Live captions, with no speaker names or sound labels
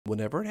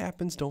Whenever it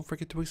happens, don't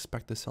forget to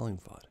expect the selling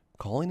FUD.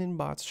 Calling in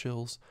bots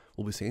shills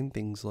will be saying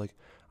things like,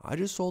 I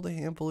just sold a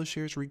handful of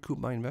shares to recoup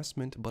my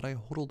investment, but I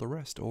hodled the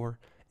rest, or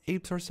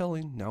apes are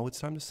selling, now it's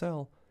time to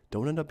sell.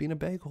 Don't end up being a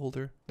bag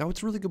holder. Now,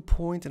 it's a really good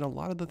point, and a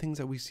lot of the things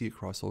that we see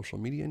across social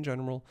media in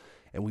general,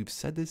 and we've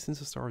said this since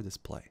the start of this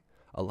play,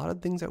 a lot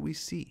of things that we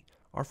see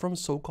are from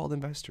so-called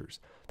investors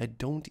that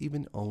don't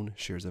even own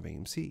shares of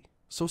AMC.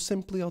 So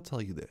simply, I'll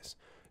tell you this.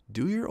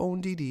 Do your own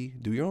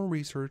DD, do your own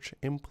research,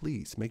 and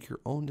please make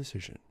your own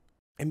decision.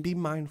 And be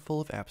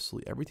mindful of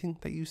absolutely everything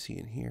that you see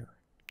and hear.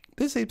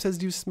 This ape says,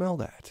 do you smell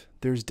that?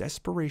 There's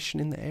desperation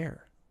in the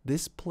air.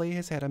 This play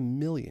has had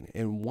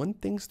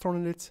 1,000,001 things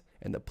thrown at it,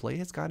 and the play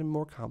has gotten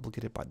more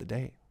complicated by the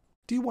day.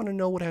 Do you want to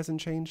know what hasn't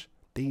changed?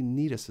 They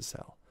need us to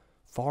sell.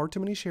 Far too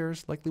many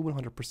shares, likely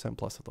 100%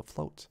 plus of the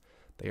float.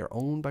 They are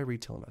owned by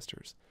retail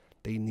investors.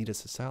 They need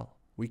us to sell.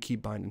 We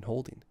keep buying and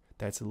holding.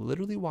 That's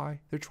literally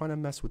why they're trying to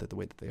mess with it the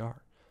way that they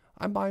are.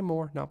 I'm buying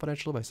more, not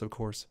financial advice, of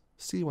course.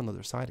 See you on the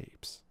other side,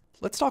 apes.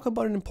 Let's talk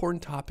about an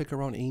important topic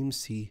around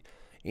AMC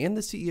and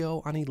the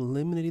CEO on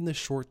eliminating the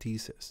short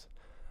thesis.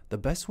 The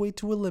best way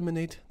to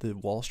eliminate the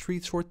Wall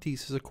Street short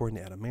thesis, according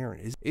to Adam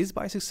Aaron, is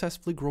by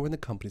successfully growing the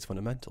company's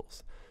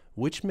fundamentals,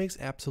 which makes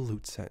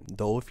absolute sense.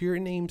 Though if you're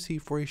in AMC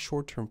for a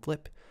short-term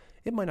flip,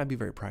 it might not be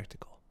very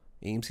practical.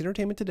 AMC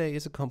Entertainment today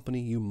is a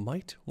company you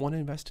might want to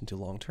invest into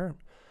long-term,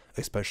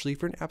 especially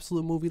if you're an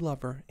absolute movie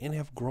lover and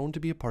have grown to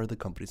be a part of the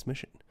company's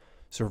mission.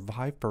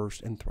 Survive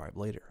first and thrive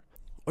later.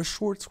 A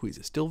short squeeze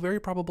is still very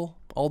probable,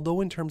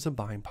 although in terms of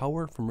buying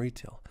power from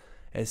retail,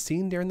 as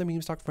seen during the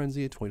meme stock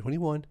frenzy of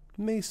 2021,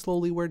 may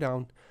slowly wear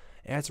down,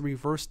 as a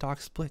reverse stock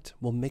split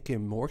will make it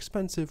more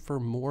expensive for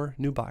more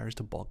new buyers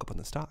to bulk up on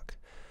the stock.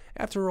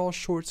 After all,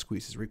 short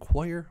squeezes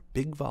require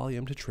big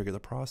volume to trigger the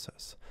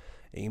process.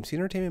 AMC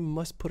Entertainment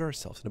must put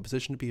ourselves in a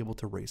position to be able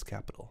to raise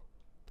capital.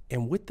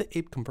 And with the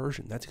ape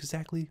conversion, that's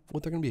exactly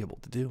what they're going to be able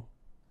to do.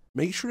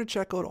 Make sure to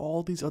check out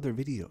all these other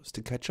videos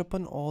to catch up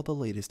on all the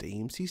latest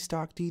AMC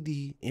stock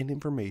DD and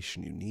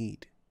information you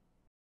need.